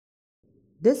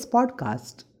This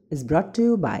podcast is brought to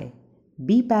you by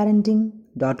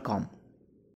beparenting.com.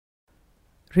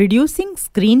 Reducing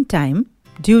screen time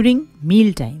during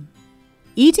mealtime.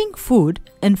 Eating food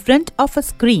in front of a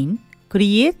screen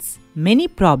creates many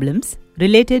problems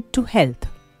related to health.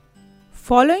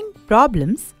 Following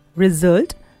problems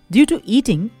result due to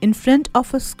eating in front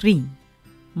of a screen: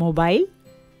 mobile,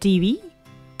 TV,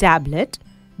 tablet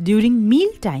during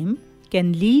mealtime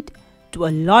can lead to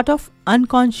a lot of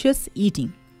unconscious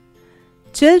eating.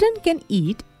 Children can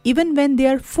eat even when they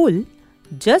are full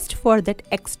just for that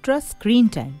extra screen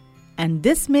time, and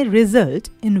this may result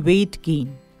in weight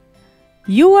gain.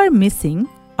 You are missing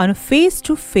on a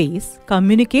face-to-face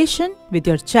communication with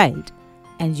your child,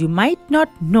 and you might not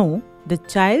know the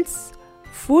child's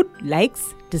food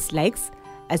likes, dislikes,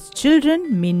 as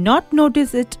children may not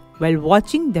notice it while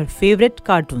watching their favorite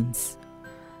cartoons.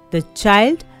 The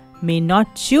child may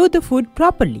not chew the food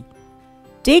properly.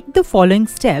 Take the following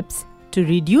steps to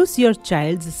reduce your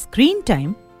child's screen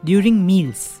time during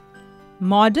meals.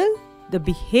 Model the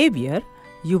behavior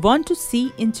you want to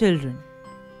see in children.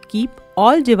 Keep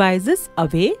all devices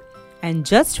away and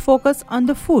just focus on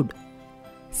the food.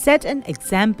 Set an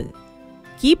example.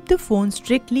 Keep the phone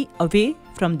strictly away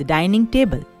from the dining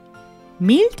table.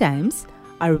 Meal times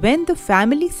are when the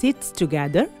family sits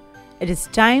together. It is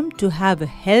time to have a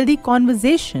healthy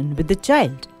conversation with the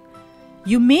child.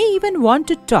 You may even want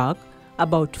to talk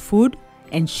about food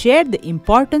and share the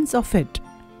importance of it.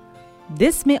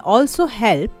 This may also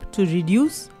help to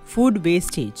reduce food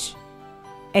wastage.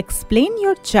 Explain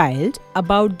your child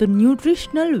about the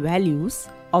nutritional values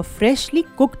of freshly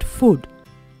cooked food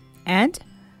and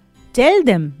tell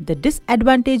them the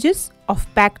disadvantages of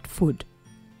packed food.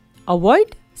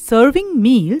 Avoid serving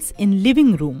meals in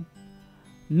living room.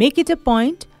 Make it a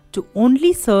point to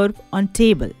only serve on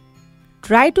table.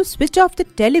 Try to switch off the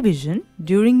television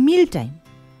during mealtime.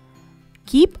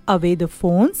 Keep away the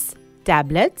phones,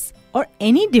 tablets, or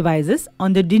any devices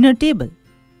on the dinner table.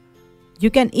 You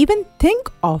can even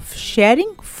think of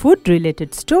sharing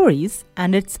food-related stories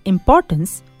and its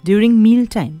importance during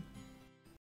mealtime.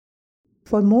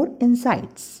 For more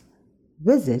insights,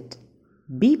 visit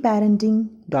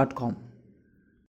beparenting.com.